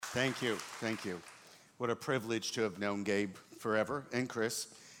Thank you. Thank you. What a privilege to have known Gabe forever and Chris.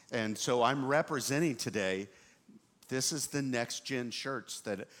 And so I'm representing today, this is the next gen shirts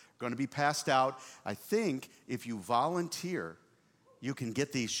that are going to be passed out. I think if you volunteer, you can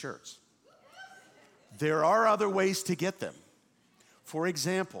get these shirts. There are other ways to get them. For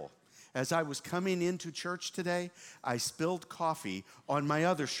example, as I was coming into church today, I spilled coffee on my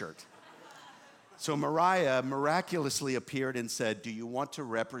other shirt. So Mariah miraculously appeared and said, "Do you want to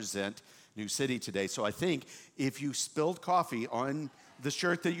represent New City today?" So I think if you spilled coffee on the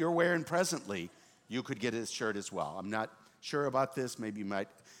shirt that you're wearing presently, you could get his shirt as well. I'm not sure about this. Maybe you might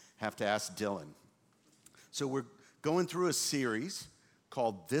have to ask Dylan. So we're going through a series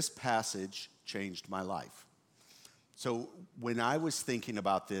called This Passage Changed My Life. So when I was thinking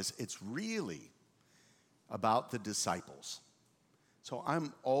about this, it's really about the disciples. So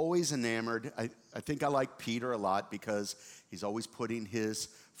I'm always enamored. I think I like Peter a lot because he's always putting his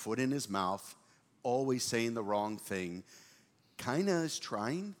foot in his mouth, always saying the wrong thing. Kind of is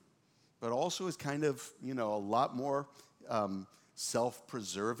trying, but also is kind of, a lot more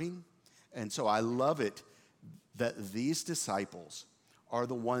self-preserving. And so I love it that these disciples are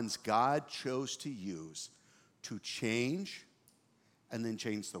the ones God chose to use to change and then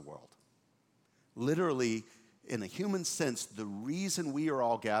change the world. Literally, in a human sense, the reason we are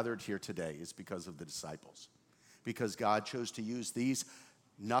all gathered here today is because of the disciples. Because God chose to use these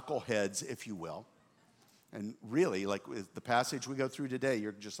knuckleheads, if you will. And really, like with the passage we go through today,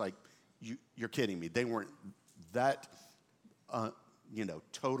 you're just like, you're kidding me. They weren't that,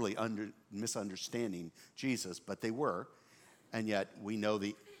 totally misunderstanding Jesus, but they were. And yet we know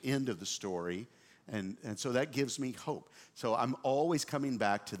the end of the story. And so that gives me hope. So I'm always coming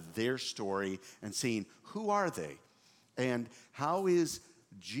back to their story and seeing who are they? And how is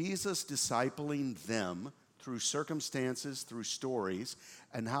Jesus discipling them through circumstances, through stories,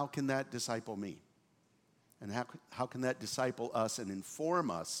 and how can that disciple me? And how can that disciple us and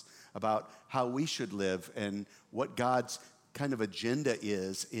inform us about how we should live and what God's kind of agenda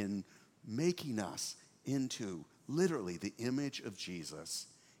is in making us into literally the image of Jesus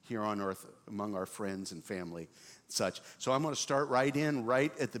here on earth among our friends and family and such. So I'm going to start right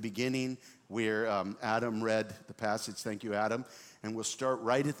at the beginning where Adam read the passage. Thank you, Adam. And we'll start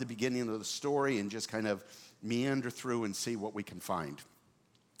right at the beginning of the story and just kind of meander through and see what we can find.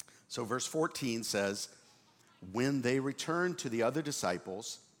 So verse 14 says, "When they returned to the other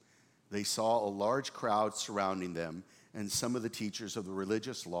disciples, they saw a large crowd surrounding them, and some of the teachers of the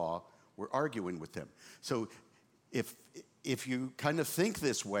religious law were arguing with them." So if you kind of think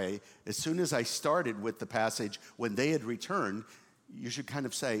this way, as soon as I started with the passage, when they had returned, you should kind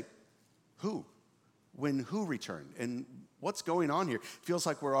of say, who? When who returned? And what's going on here? Feels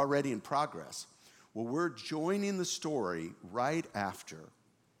like we're already in progress. Well, we're joining the story right after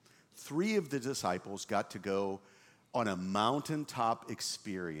 3 of the disciples got to go on a mountaintop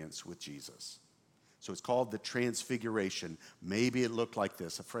experience with Jesus. So it's called the Transfiguration. Maybe it looked like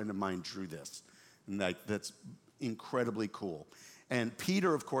this. A friend of mine drew this. And that's incredibly cool. And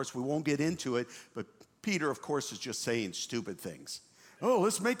Peter, of course, we won't get into it, but Peter, of course, is just saying stupid things. Oh,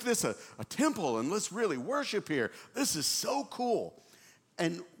 let's make this a temple and let's really worship here. This is so cool.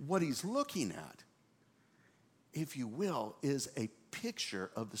 And what he's looking at, if you will, is a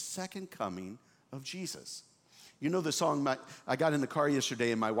picture of the second coming of Jesus. You know the song, I got in the car yesterday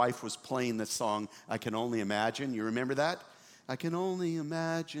and my wife was playing the song, "I Can Only Imagine." You remember that? I can only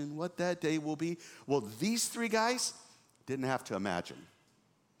imagine what that day will be. Well, these 3 guys didn't have to imagine.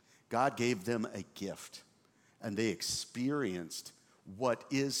 God gave them a gift, and they experienced what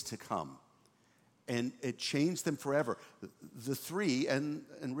is to come. And it changed them forever. The 3, and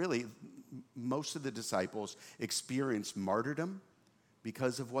really most of the disciples, experienced martyrdom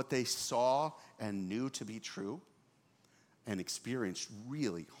because of what they saw and knew to be true, and experienced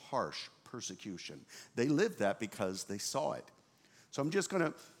really harsh persecution. They lived that because they saw it. So I'm just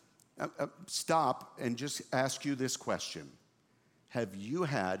going to stop and just ask you this question. Have you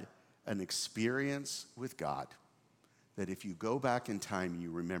had an experience with God that if you go back in time and you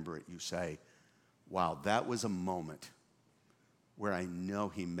remember it, you say, wow, that was a moment where I know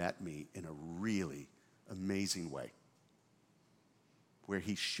he met me in a really amazing way, where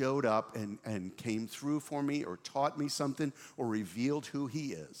he showed up and came through for me or taught me something or revealed who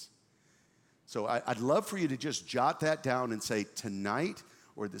he is? So I'd love for you to just jot that down and say, tonight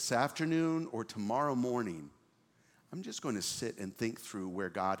or this afternoon or tomorrow morning, I'm just going to sit and think through where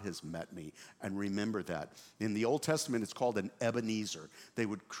God has met me and remember that. In the Old Testament, it's called an Ebenezer. They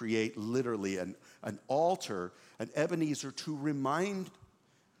would create literally an altar, an Ebenezer, to remind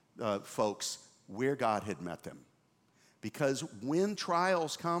folks where God had met them. Because when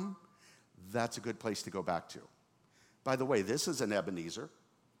trials come, that's a good place to go back to. By the way, this is an Ebenezer.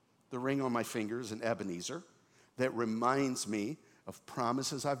 The ring on my finger is an Ebenezer that reminds me of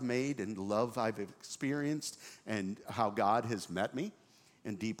promises I've made and love I've experienced and how God has met me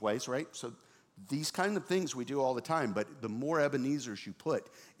in deep ways, right? So these kind of things we do all the time, but the more Ebenezers you put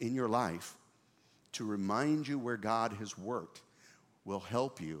in your life to remind you where God has worked will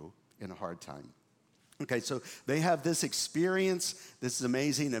help you in a hard time. Okay, so they have this experience. This is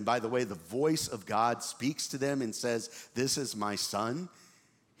amazing. And by the way, the voice of God speaks to them and says, "This is my son.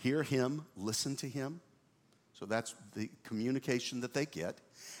 Hear him, listen to him." So that's the communication that they get.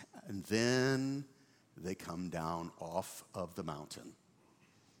 And then they come down off of the mountain.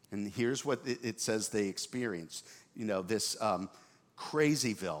 And here's what it says they experience. You know, this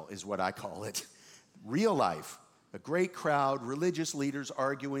Crazyville is what I call it. Real life. A great crowd, religious leaders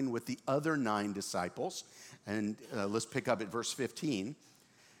arguing with the other 9 disciples. And let's pick up at verse 15.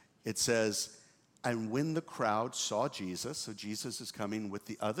 It says, "And when the crowd saw Jesus," so Jesus is coming with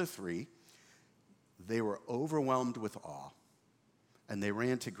the other 3, "they were overwhelmed with awe, and they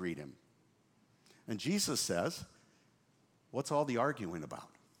ran to greet him." And Jesus says, "What's all the arguing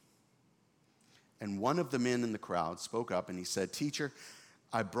about?" And one of the men in the crowd spoke up and he said, "Teacher,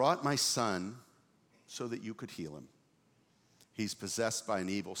 I brought my son so that you could heal him. He's possessed by an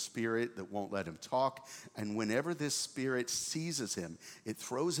evil spirit that won't let him talk, and whenever this spirit seizes him, it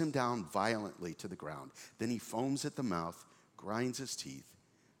throws him down violently to the ground. Then he foams at the mouth, grinds his teeth,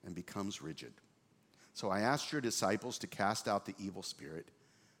 and becomes rigid. So I asked your disciples to cast out the evil spirit,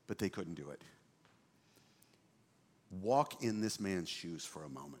 but they couldn't do it." Walk in this man's shoes for a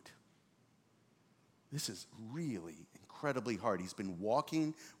moment. This is really incredibly hard. He's been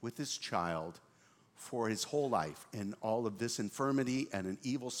walking with this child for his whole life, and all of this infirmity and an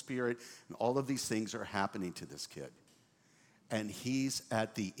evil spirit and all of these things are happening to this kid. And he's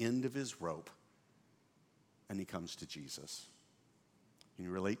at the end of his rope, and he comes to Jesus. Can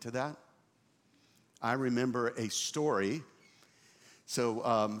you relate to that? I remember a story.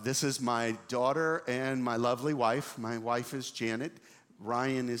 So this is my daughter and my lovely wife. My wife is Janet.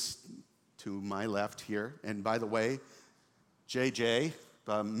 Ryan is to my left here. And by the way, JJ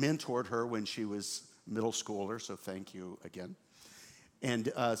mentored her when she was middle schooler, so thank you again.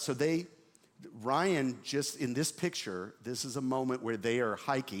 And Ryan, just in this picture, this is a moment where they are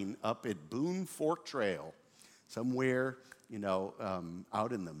hiking up at Boone Fork Trail, somewhere,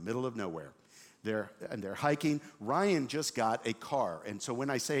 out in the middle of nowhere. They're hiking. Ryan just got a car, and so when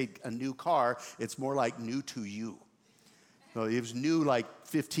I say a new car, it's more like new to you. So it was new, like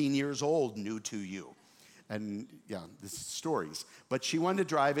 15 years old, new to you. And yeah, this is stories. But she wanted to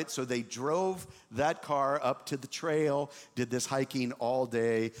drive it, so they drove that car up to the trail, did this hiking all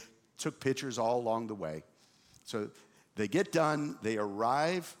day, took pictures all along the way. So they get done, they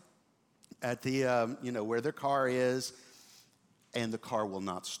arrive at the, where their car is, and the car will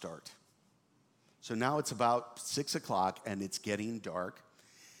not start. So now it's about 6 o'clock, and it's getting dark.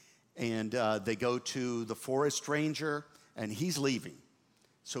 And they go to the forest ranger, and he's leaving.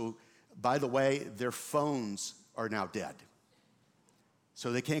 So, by the way, their phones are now dead.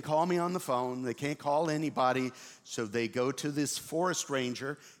 So they can't call me on the phone. They can't call anybody. So they go to this forest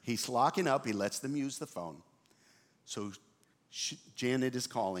ranger. He's locking up. He lets them use the phone. So Janet is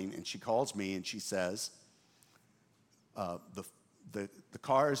calling, and she calls me, and she says, the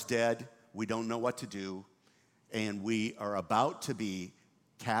car is dead. We don't know what to do, and we are about to be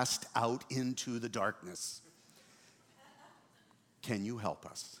cast out into the darkness. Can you help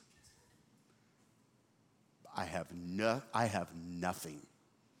us? I have nothing.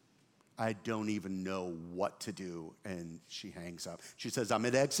 I don't even know what to do. And she hangs up. She says, "I'm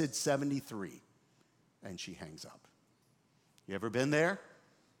at exit 73. And she hangs up. You ever been there?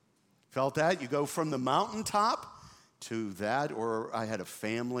 Felt that? You go from the mountaintop to that. Or I had a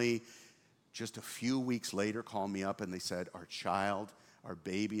family just a few weeks later call me up and they said, our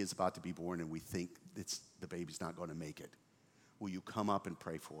baby is about to be born, and we think the baby's not going to make it. Will you come up and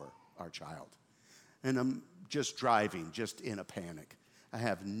pray for our child? And I'm just driving, just in a panic. I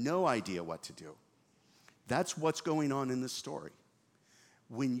have no idea what to do. That's what's going on in this story.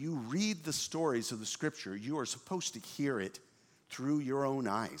 When you read the stories of the scripture, you are supposed to hear it through your own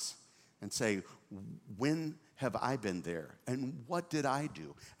eyes and say, when have I been there? And what did I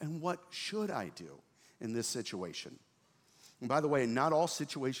do? And what should I do in this situation? And by the way, not all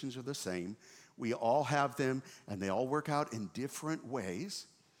situations are the same. We all have them, and they all work out in different ways.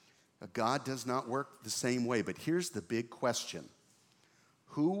 God does not work the same way. But here's the big question.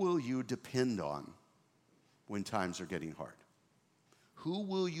 Who will you depend on when times are getting hard? Who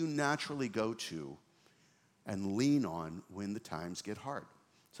will you naturally go to and lean on when the times get hard.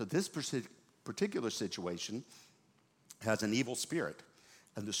 So this particular situation has an evil spirit.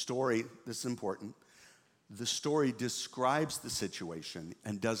 And the story, this is important, the story describes the situation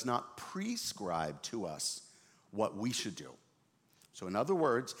and does not prescribe to us what we should do. So in other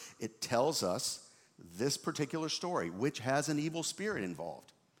words, it tells us this particular story, which has an evil spirit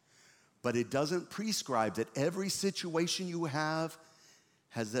involved. But it doesn't prescribe that every situation you have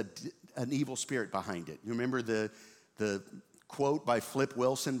has an evil spirit behind it. You remember the quote by Flip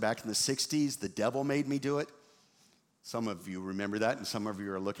Wilson back in the 60s, "The devil made me do it"? Some of you remember that, and some of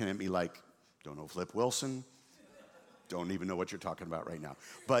you are looking at me like, don't know Flip Wilson, don't even know what you're talking about right now.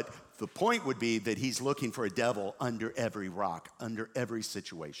 But the point would be that he's looking for a devil under every rock, under every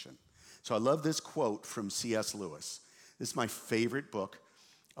situation. So I love this quote from C.S. Lewis. This is my favorite book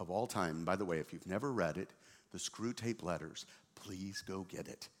of all time. By the way, if you've never read it, The Screwtape Letters, please go get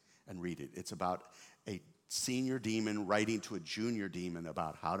it and read it. It's about a senior demon writing to a junior demon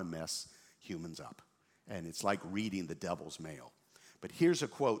about how to mess humans up. And it's like reading the devil's mail. But here's a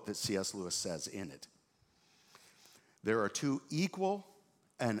quote that C.S. Lewis says in it. "There are two equal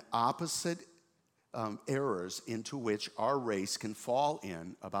and opposite errors into which our race can fall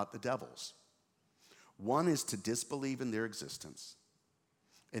in about the devils. One is to disbelieve in their existence,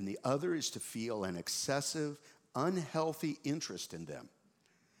 and the other is to feel an excessive, unhealthy interest in them.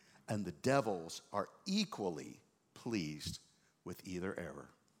 And the devils are equally pleased with either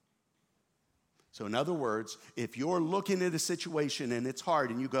error." So in other words, if you're looking at a situation and it's hard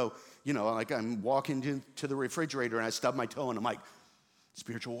and you go, like I'm walking to the refrigerator and I stub my toe and I'm like,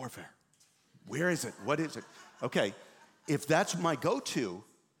 spiritual warfare. Where is it? What is it? Okay, if that's my go-to,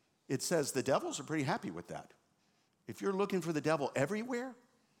 it says the devils are pretty happy with that. If you're looking for the devil everywhere,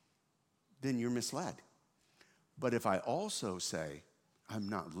 then you're misled. But if I also say, I'm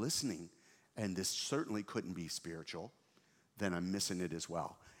not listening, and this certainly couldn't be spiritual, then I'm missing it as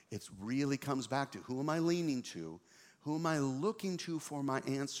well. It really comes back to who am I leaning to? Who am I looking to for my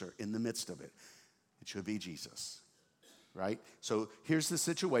answer in the midst of it? It should be Jesus, right? So here's the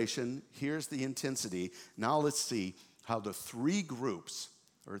situation. Here's the intensity. Now let's see how the three groups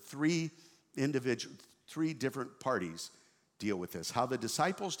or three different parties deal with this. How the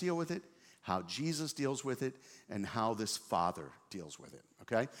disciples deal with it, how Jesus deals with it, and how this Father deals with it,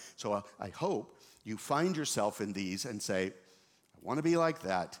 okay? So I hope you find yourself in these and say, I want to be like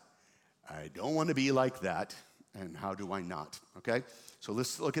that. I don't want to be like that. And how do I not? Okay? So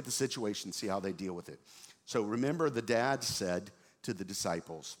let's look at the situation, see how they deal with it. So remember, the dad said to the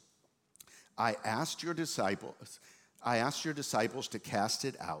disciples, I asked your disciples to cast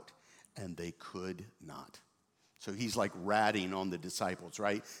it out, and they could not. So he's like ratting on the disciples,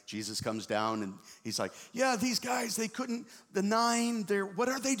 right? Jesus comes down and he's like, yeah, these guys, they couldn't, the 9, what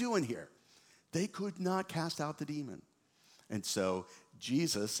are they doing here? They could not cast out the demon. And so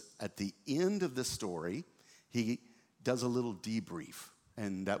Jesus, at the end of the story, he does a little debrief.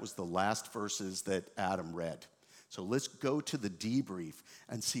 And that was the last verses that Adam read. So let's go to the debrief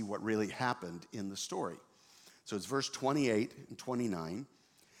and see what really happened in the story. So it's verse 28 and 29.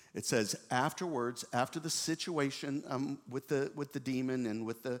 It says, afterwards, after the situation with the demon and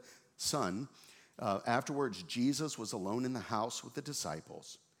with the son, afterwards Jesus was alone in the house with the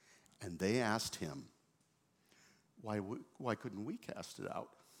disciples. And they asked him, why couldn't we cast it out?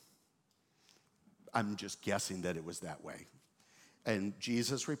 I'm just guessing that it was that way. And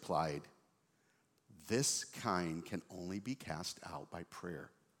Jesus replied, this kind can only be cast out by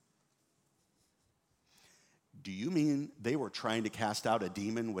prayer. Do you mean they were trying to cast out a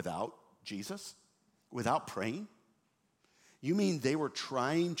demon without Jesus? Without praying? You mean they were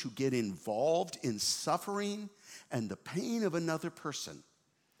trying to get involved in suffering and the pain of another person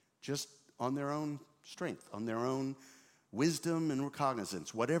just on their own strength, on their own wisdom and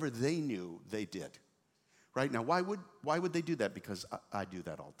recognizance, whatever they knew, they did. Right? Now, why would they do that? Because I do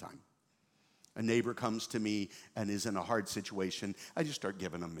that all the time. A neighbor comes to me and is in a hard situation. I just start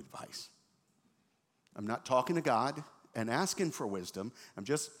giving them advice. I'm not talking to God and asking for wisdom. I'm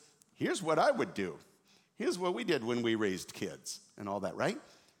just, here's what I would do. Here's what we did when we raised kids and all that, right?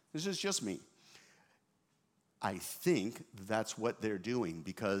 This is just me. I think that's what they're doing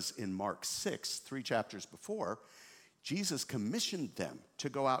because in Mark 6, 3 chapters before, Jesus commissioned them to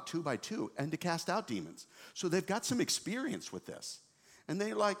go out 2 by 2 and to cast out demons. So they've got some experience with this. And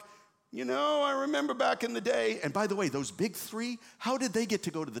they're like, I remember back in the day. And by the way, those big 3, how did they get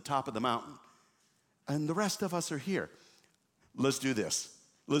to go to the top of the mountain? And the rest of us are here. Let's do this.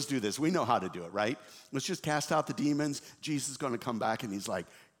 Let's do this. We know how to do it, right? Let's just cast out the demons. Jesus is going to come back and he's like,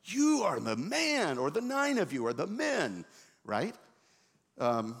 you are the man, or the 9 of you are the men, right?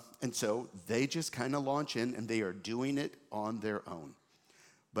 And so they just kind of launch in, and they are doing it on their own.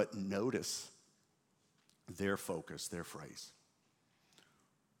 But notice their focus, their phrase.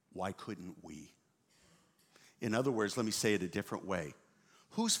 Why couldn't we? In other words, let me say it a different way.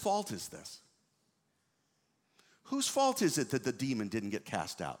 Whose fault is this? Whose fault is it that the demon didn't get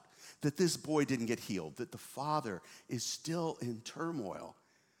cast out? That this boy didn't get healed? That the father is still in turmoil?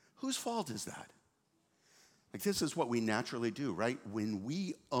 Whose fault is that? Like, this is what we naturally do, right? When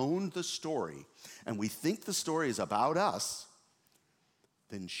we own the story and we think the story is about us,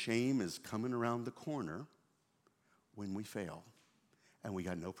 then shame is coming around the corner when we fail and we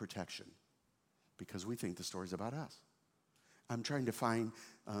got no protection because we think the story's about us. I'm trying to find,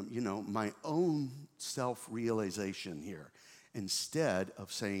 my own self-realization here instead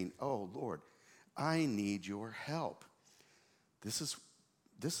of saying, oh, Lord, I need your help. This is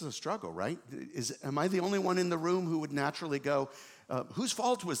a struggle, right? Am I the only one in the room who would naturally go, whose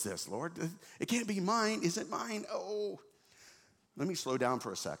fault was this, Lord? It can't be mine. Is it mine? Oh. Let me slow down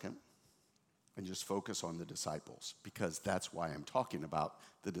for a second and just focus on the disciples, because that's why I'm talking about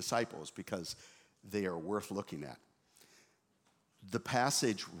the disciples, because they are worth looking at. The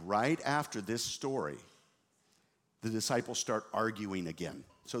passage right after this story, the disciples start arguing again.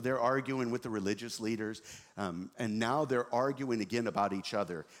 So they're arguing with the religious leaders, and now they're arguing again about each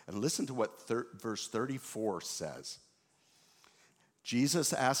other. And listen to what verse 34 says.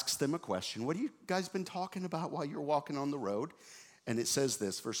 Jesus asks them a question. What have you guys been talking about while you're walking on the road? And it says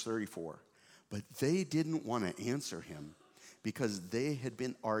this, verse 34. But they didn't want to answer him because they had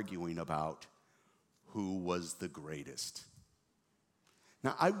been arguing about who was the greatest.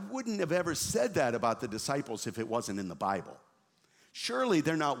 Now, I wouldn't have ever said that about the disciples if it wasn't in the Bible. Surely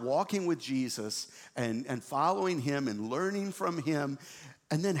they're not walking with Jesus and following him and learning from him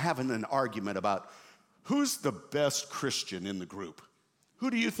and then having an argument about who's the best Christian in the group. Who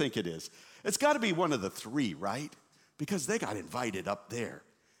do you think it is? It's got to be one of the three, right? Because they got invited up there.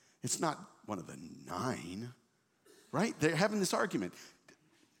 It's not one of the 9, right? They're having this argument.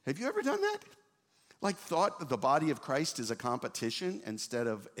 Have you ever done that? Like, thought that the body of Christ is a competition instead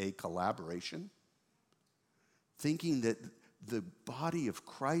of a collaboration? Thinking that the body of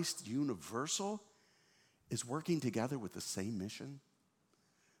Christ, universal, is working together with the same mission,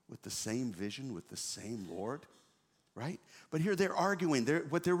 with the same vision, with the same Lord, right? But here they're arguing.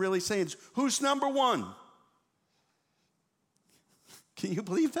 What they're really saying is, who's number one? Can you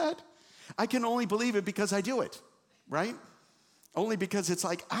believe that? I can only believe it because I do it, right? Only because it's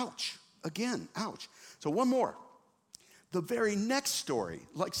like, ouch, again, ouch. So one more. The very next story,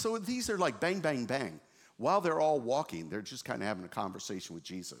 so these are like bang, bang, bang. While they're all walking, they're just kind of having a conversation with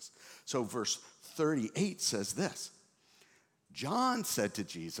Jesus. So verse 38 says this. John said to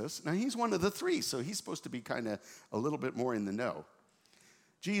Jesus, now he's one of the 3, so he's supposed to be kind of a little bit more in the know.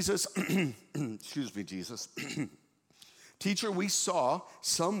 Jesus, excuse me, Jesus. Teacher, we saw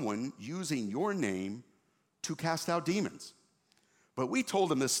someone using your name to cast out demons, but we told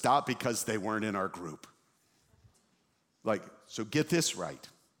them to stop because they weren't in our group. So get this right.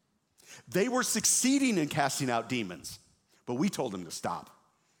 They were succeeding in casting out demons, but we told them to stop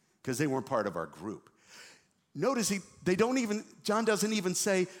because they weren't part of our group. Notice John doesn't even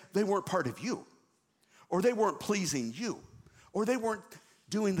say they weren't part of you, or they weren't pleasing you, or they weren't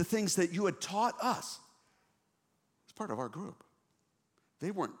doing the things that you had taught us. It's part of our group.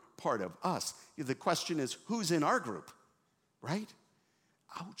 They weren't part of us. The question is, who's in our group, right?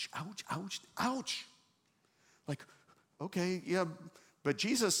 Ouch, ouch, ouch, ouch. Like, okay, yeah, but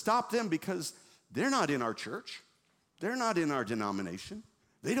Jesus stopped them because they're not in our church. They're not in our denomination.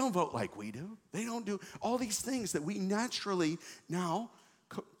 They don't vote like we do. They don't do all these things that we naturally now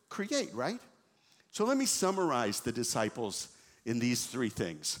create, right? So let me summarize the disciples in these 3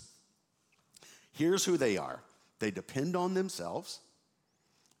 things. Here's who they are. They depend on themselves.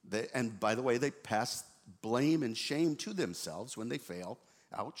 And by the way, they pass blame and shame to themselves when they fail.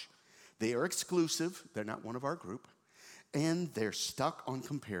 Ouch. They are exclusive. They're not one of our group. And they're stuck on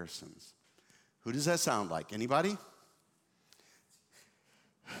comparisons. Who does that sound like? Anybody?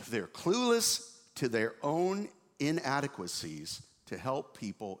 They're clueless to their own inadequacies to help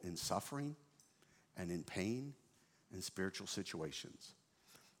people in suffering and in pain and spiritual situations.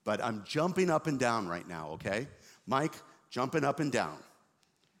 But I'm jumping up and down right now, okay? Mike, jumping up and down.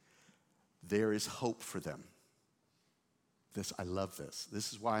 There is hope for them. I love this.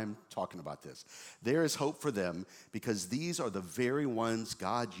 This is why I'm talking about this. There is hope for them because these are the very ones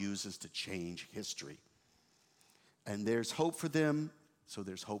God uses to change history. And there's hope for them, so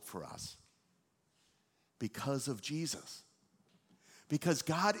there's hope for us. Because of Jesus. Because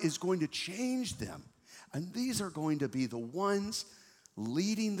God is going to change them. And these are going to be the ones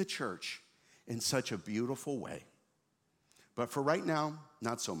leading the church in such a beautiful way. But for right now,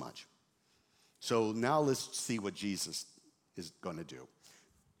 not so much. So now let's see what Jesus is going to do,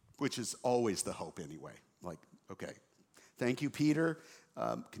 which is always the hope anyway. Like, okay, thank you, Peter.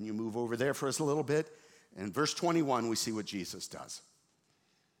 Can you move over there for us a little bit? In verse 21, we see what Jesus does.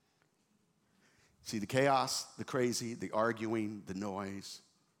 See the chaos, the crazy, the arguing, the noise,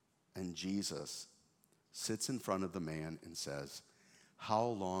 and Jesus sits in front of the man and says, "How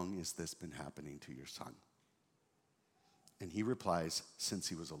long has this been happening to your son?" And he replies, "Since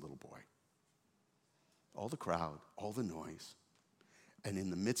he was a little boy." All the crowd, all the noise, and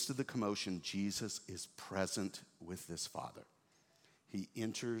in the midst of the commotion, Jesus is present with this father. He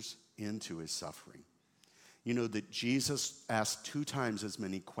enters into his suffering. You know that Jesus asked 2 times as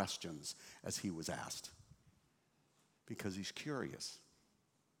many questions as he was asked because he's curious.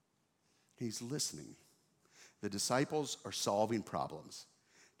 He's listening. The disciples are solving problems.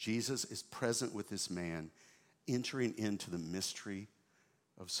 Jesus is present with this man, entering into the mystery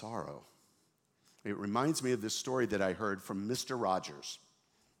of sorrow. It reminds me of this story that I heard from Mr. Rogers.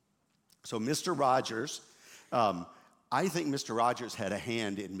 So Mr. Rogers, I think Mr. Rogers had a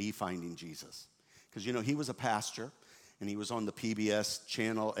hand in me finding Jesus. Because, you know, he was a pastor, and he was on the PBS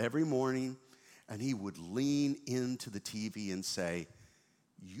channel every morning, and he would lean into the TV and say,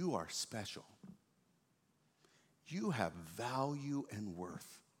 "You are special. You have value and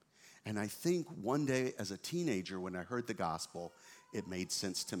worth." And I think one day as a teenager, when I heard the gospel, it made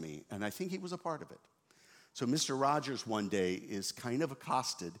sense to me, and I think he was a part of it. So Mr. Rogers one day is kind of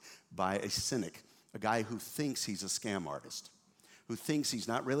accosted by a cynic, a guy who thinks he's a scam artist, who thinks he's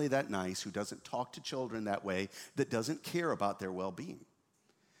not really that nice, who doesn't talk to children that way, that doesn't care about their well-being.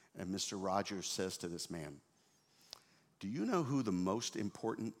 And Mr. Rogers says to this man, "Do you know who the most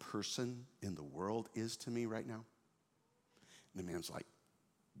important person in the world is to me right now?" And the man's like,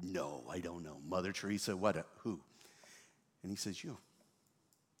 "No, I don't know. Mother Teresa, who?" And he says, "You.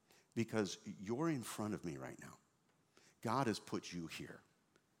 Because you're in front of me right now. God has put you here.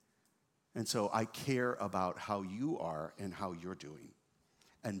 And so I care about how you are and how you're doing."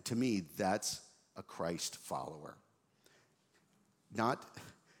 And to me, that's a Christ follower.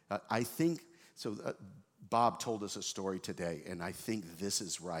 I think, Bob told us a story today, and I think this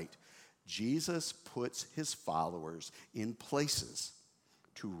is right. Jesus puts his followers in places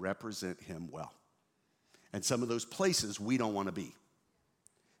to represent him well. And some of those places we don't want to be.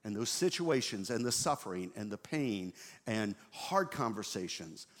 And those situations and the suffering and the pain and hard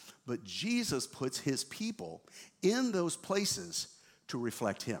conversations. But Jesus puts his people in those places to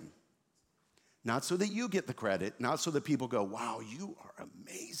reflect him. Not so that you get the credit, not so that people go, "Wow, you are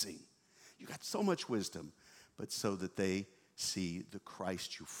amazing. You got so much wisdom," but so that they see the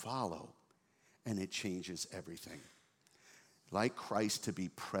Christ you follow, and it changes everything. Like Christ, to be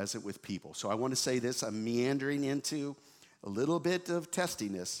present with people. So I want to say this, I'm meandering into a little bit of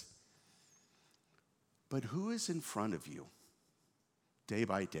testiness. But who is in front of you day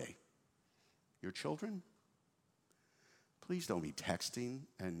by day? Your children? Please don't be texting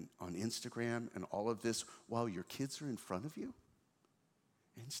and on Instagram and all of this while your kids are in front of you.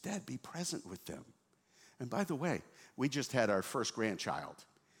 Instead, be present with them. And by the way, we just had our first grandchild.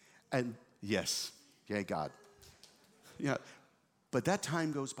 And yes, yay God. Yeah, but that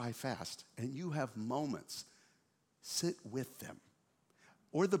time goes by fast, and you have moments. Sit with them.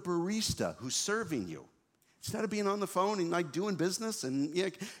 Or the barista who's serving you. Instead of being on the phone and like doing business and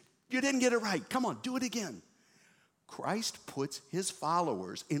you didn't get it right. Come on, do it again. Christ puts his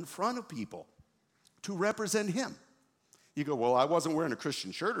followers in front of people to represent him. You go, "Well, I wasn't wearing a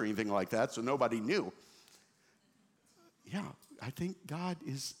Christian shirt or anything like that, so nobody knew." Yeah, I think God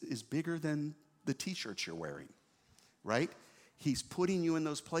is bigger than the t-shirts you're wearing, right? He's putting you in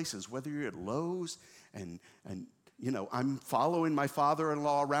those places, whether you're at Lowe's and I'm following my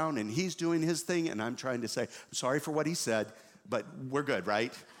father-in-law around and he's doing his thing and I'm trying to say, "I'm sorry for what he said, but we're good,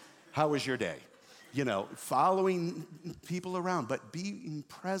 right? How was your day?" Following people around, but being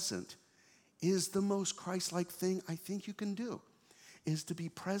present is the most Christ-like thing I think you can do, is to be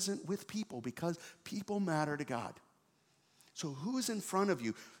present with people because people matter to God. So who is in front of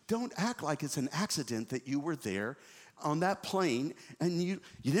you? Don't act like it's an accident that you were there on that plane and you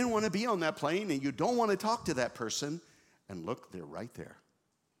didn't want to be on that plane and you don't want to talk to that person. And look, they're right there.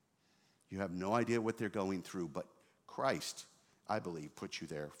 You have no idea what they're going through, but Christ, I believe, put you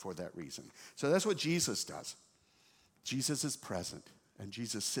there for that reason. So that's what Jesus does. Jesus is present, and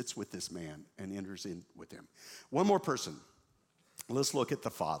Jesus sits with this man and enters in with him. One more person. Let's look at the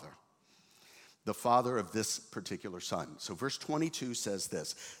Father. the father of this particular son. So verse 22 says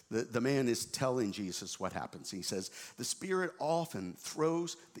this. The man is telling Jesus what happens. He says, the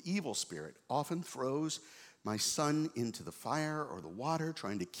evil spirit often throws my son into the fire or the water,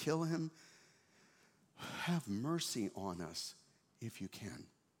 trying to kill him. Have mercy on us if you can.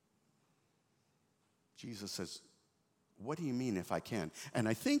 Jesus says, what do you mean if I can? And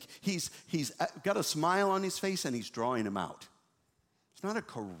I think he's got a smile on his face and he's drawing him out. It's not a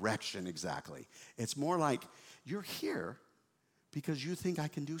correction exactly. It's more like, you're here because you think I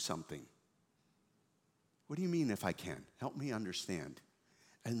can do something. What do you mean if I can? Help me understand.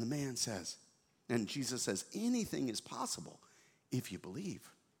 And the man says, and Jesus says, anything is possible if you believe.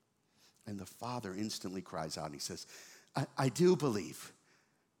 And the father instantly cries out and he says, I do believe.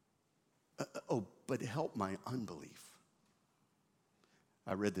 But help my unbelief.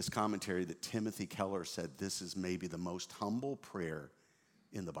 I read this commentary that Timothy Keller said this is maybe the most humble prayer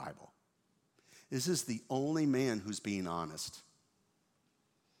in the Bible. This is the only man who's being honest.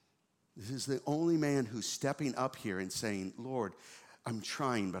 This is the only man who's stepping up here and saying, Lord, I'm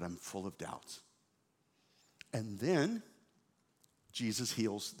trying, but I'm full of doubts. And then Jesus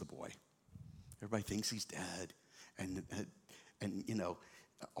heals the boy. Everybody thinks he's dead. And you know,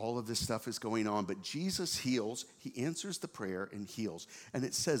 all of this stuff is going on. But Jesus heals. He answers the prayer and heals. And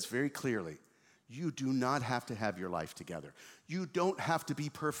it says very clearly, you do not have to have your life together. You don't have to be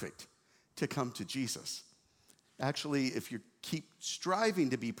perfect to come to Jesus. Actually, if you keep striving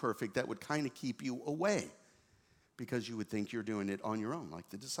to be perfect, that would kind of keep you away because you would think you're doing it on your own, like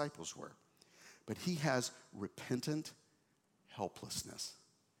the disciples were. But he has repentant helplessness.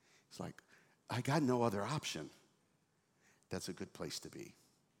 It's like, I got no other option. That's a good place to be.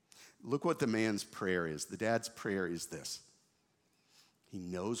 Look what the man's prayer is. The dad's prayer is this. He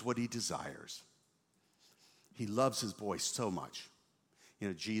knows what he desires. He loves his boy so much. You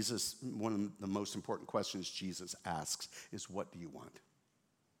know, Jesus, one of the most important questions Jesus asks is, what do you want?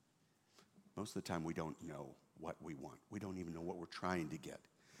 Most of the time we don't know what we want. We don't even know what we're trying to get.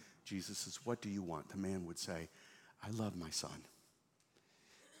 Jesus says, what do you want? The man would say, I love my son.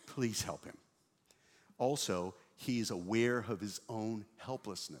 Please help him. Also, he's aware of his own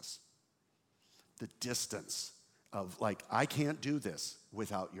helplessness. The distance of like, I can't do this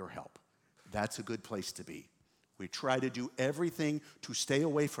without your help. That's a good place to be. We try to do everything to stay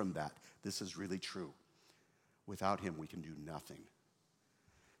away from that. This is really true. Without him, we can do nothing.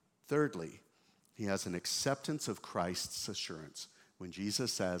 Thirdly, he has an acceptance of Christ's assurance. When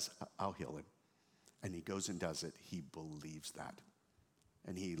Jesus says, I'll heal him, and he goes and does it, he believes that.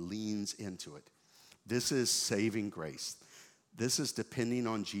 And he leans into it. This is saving grace. This is depending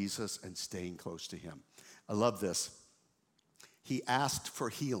on Jesus and staying close to him. I love this. He asked for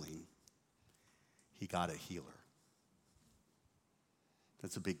healing. He got a healer.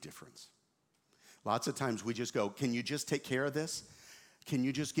 That's a big difference. Lots of times we just go, can you just take care of this? Can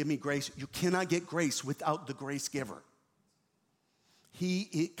you just give me grace? You cannot get grace without the grace giver.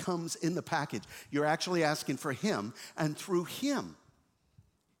 It comes in the package. You're actually asking for him, and through him,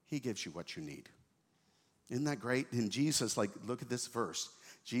 he gives you what you need. Isn't that great? And Jesus, like, look at this verse.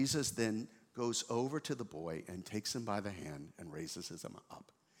 Jesus then goes over to the boy and takes him by the hand and raises him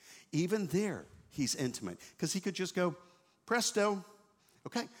up. Even there, he's intimate, because he could just go, presto,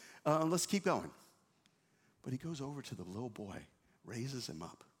 okay, let's keep going. But he goes over to the little boy, raises him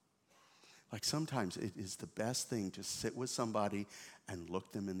up. Like sometimes it is the best thing to sit with somebody and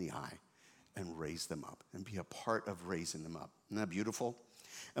look them in the eye and raise them up and be a part of raising them up. Isn't that beautiful?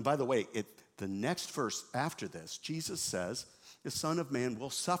 And by the way, the next verse after this, Jesus says, the Son of Man will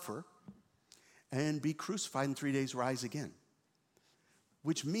suffer and be crucified and 3 days rise again.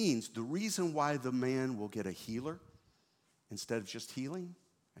 Which means the reason why the man will get a healer instead of just healing,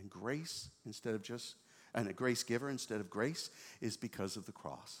 and grace instead of just, and a grace giver instead of grace, is because of the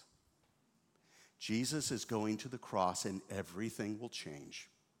cross. Jesus is going to the cross and everything will change.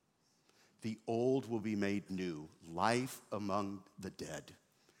 The old will be made new, life among the dead.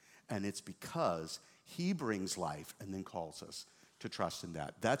 And it's because he brings life and then calls us to trust in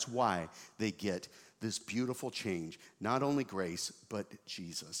that. That's why they get this beautiful change. Not only grace, but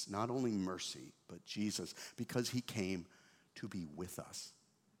Jesus. Not only mercy, but Jesus. Because he came to be with us.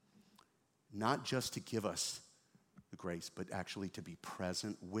 Not just to give us the grace, but actually to be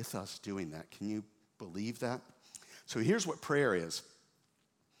present with us doing that. Can you believe that? So here's what prayer is.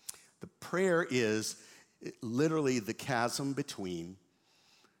 The prayer is literally the chasm between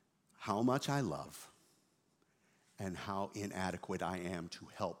how much I love and how inadequate I am to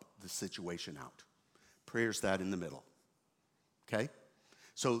help the situation out. Prayer's that in the middle, okay?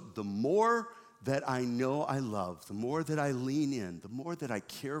 So the more that I know I love, the more that I lean in, the more that I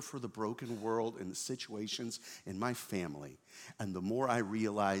care for the broken world and the situations in my family, and the more I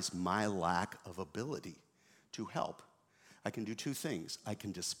realize my lack of ability to help, I can do two things. I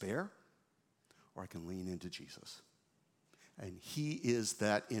can despair, or I can lean into Jesus. And he is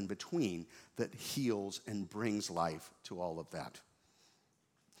that in between that heals and brings life to all of that.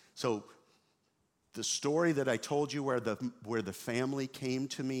 So the story that I told you where the family came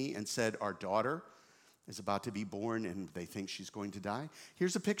to me and said, our daughter is about to be born and they think she's going to die.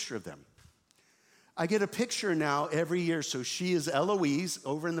 Here's a picture of them. I get a picture now every year. So she is Eloise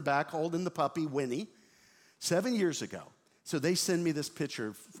over in the back holding the puppy, Winnie, 7 years ago. So they send me this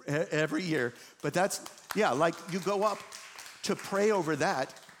picture every year. But that's, like you go up to pray over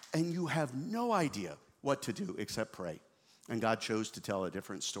that and you have no idea what to do except pray. And God chose to tell a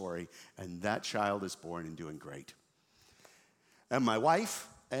different story, and that child is born and doing great. And my wife,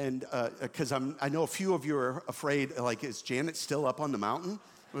 and because I know a few of you are afraid, like, is Janet still up on the mountain?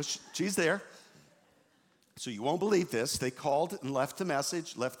 Well, she's there. So you won't believe this. They called and left the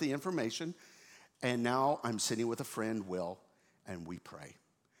message, left the information, and now I'm sitting with a friend, Will, and we pray.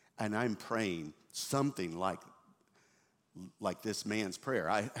 And I'm praying something like this man's prayer.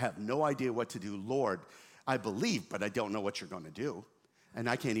 I have no idea what to do. Lord, I believe, but I don't know what you're going to do. And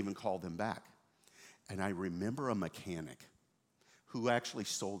I can't even call them back. And I remember a mechanic who actually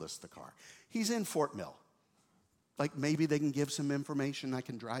sold us the car. He's in Fort Mill. Like maybe they can give some information, I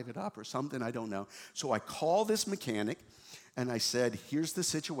can drive it up or something, I don't know. So I call this mechanic and I said, here's the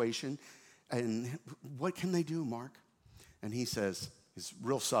situation, and what can they do, Mark? And he says, he's a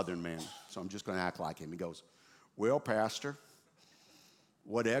real Southern man, so I'm just going to act like him. He goes, well, Pastor,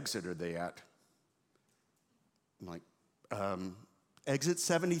 what exit are they at? I'm like, exit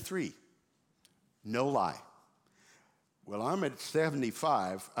 73. No lie. Well, I'm at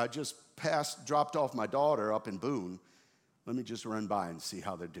 75. I just dropped off my daughter up in Boone. Let me just run by and see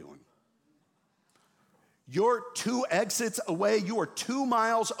how they're doing. You're 2 exits away. You are 2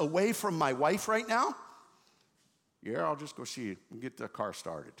 miles away from my wife right now? Yeah, I'll just go see you and get the car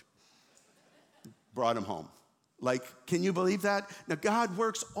started. Brought him home. Like, can you believe that? Now, God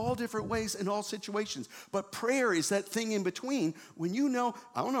works all different ways in all situations, but prayer is that thing in between when you know,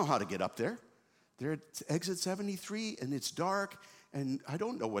 I don't know how to get up there. They're at exit 73, and it's dark, and I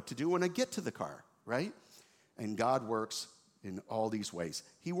don't know what to do when I get to the car, right? And God works in all these ways.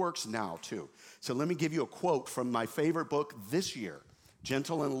 He works now, too. So let me give you a quote from my favorite book this year,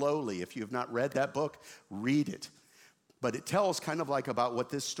 Gentle and Lowly. If you have not read that book, read it. But it tells kind of like about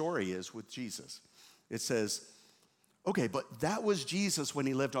what this story is with Jesus. It says, okay, but that was Jesus when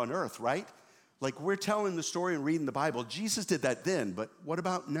he lived on earth, right? Like we're telling the story and reading the Bible. Jesus did that then, but what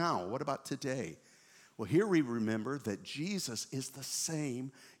about now? What about today? Well, here we remember that Jesus is the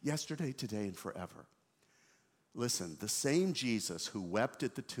same yesterday, today, and forever. Listen, the same Jesus who wept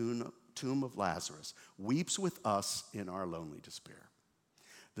at the tomb of Lazarus weeps with us in our lonely despair.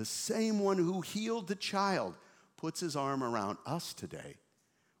 The same one who healed the child puts his arm around us today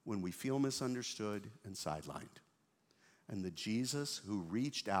when we feel misunderstood and sidelined. And the Jesus who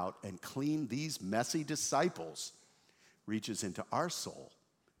reached out and cleaned these messy disciples reaches into our soul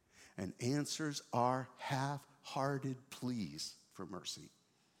and answers our half-hearted pleas for mercy.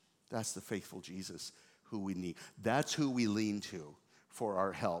 That's the faithful Jesus who we need. That's who we lean to for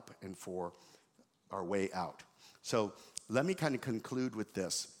our help and for our way out. So let me kind of conclude with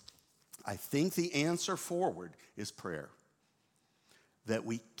this. I think the answer forward is prayer. That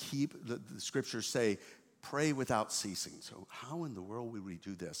we keep, the scriptures say, pray without ceasing. So how in the world would we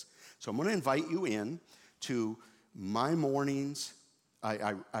do this? So I'm going to invite you in to my mornings.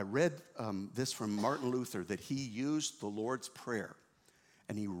 I read this from Martin Luther, that he used the Lord's Prayer,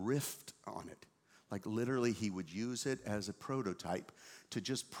 and he riffed on it. Like literally he would use it as a prototype to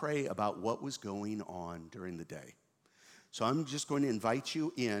just pray about what was going on during the day. So I'm just going to invite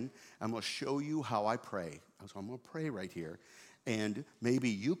you in. I'm going to show you how I pray. So I'm going to pray right here. And maybe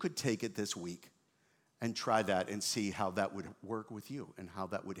you could take it this week and try that and see how that would work with you and how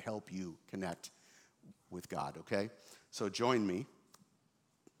that would help you connect with God, okay? So join me.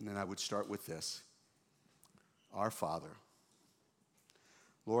 And then I would start with this. Our Father,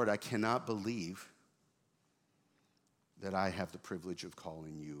 Lord, I cannot believe that I have the privilege of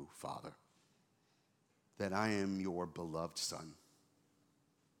calling you Father, that I am your beloved Son.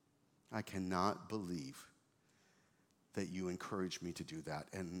 I cannot believe that you encourage me to do that.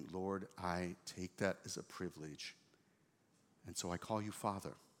 And Lord, I take that as a privilege. And so I call you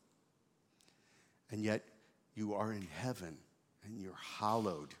Father. And yet you are in heaven and you're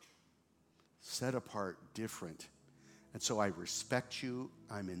hallowed, set apart, different. And so I respect you.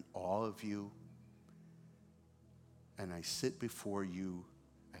 I'm in awe of you. and I sit before you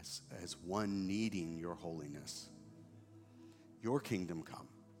as one needing your holiness. Your kingdom come,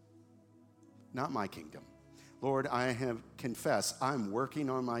 not my kingdom. Lord, I have confessed I'm working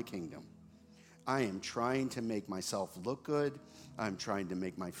on my kingdom. I am trying to make myself look good. I'm trying to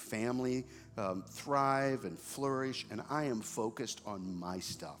make my family thrive and flourish, and I am focused on my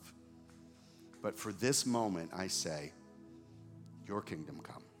stuff. But for this moment, I say, your kingdom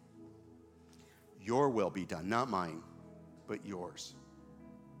come. Your will be done, not mine, but yours.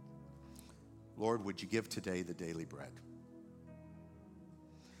 Lord, would you give today the daily bread?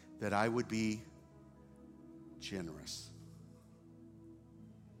 That I would be generous.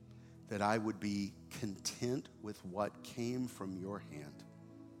 That I would be content with what came from your hand.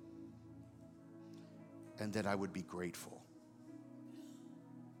 And that I would be grateful.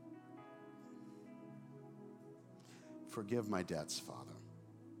 Forgive my debts, Father.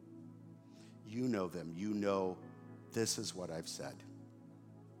 You know them. You know this is what I've said.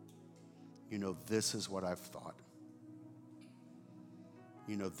 You know this is what I've thought.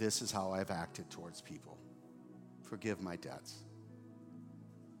 You know this is how I've acted towards people. Forgive my debts.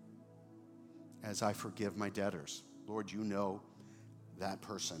 As I forgive my debtors, Lord, you know that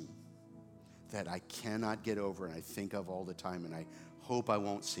person that I cannot get over and I think of all the time, and I hope I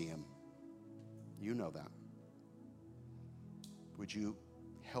won't see him. You know that. Would you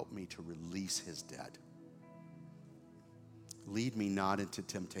help me to release his debt? Lead me not into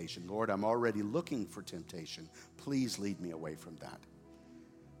temptation. Lord, I'm already looking for temptation. Please lead me away from that.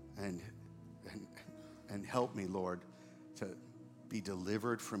 And help me, Lord, to be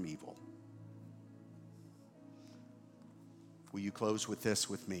delivered from evil. Will you close with this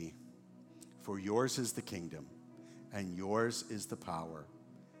with me? For yours is the kingdom, and yours is the power,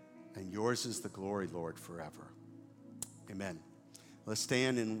 and yours is the glory, Lord, forever. Amen. Let's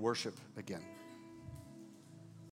stand and worship again.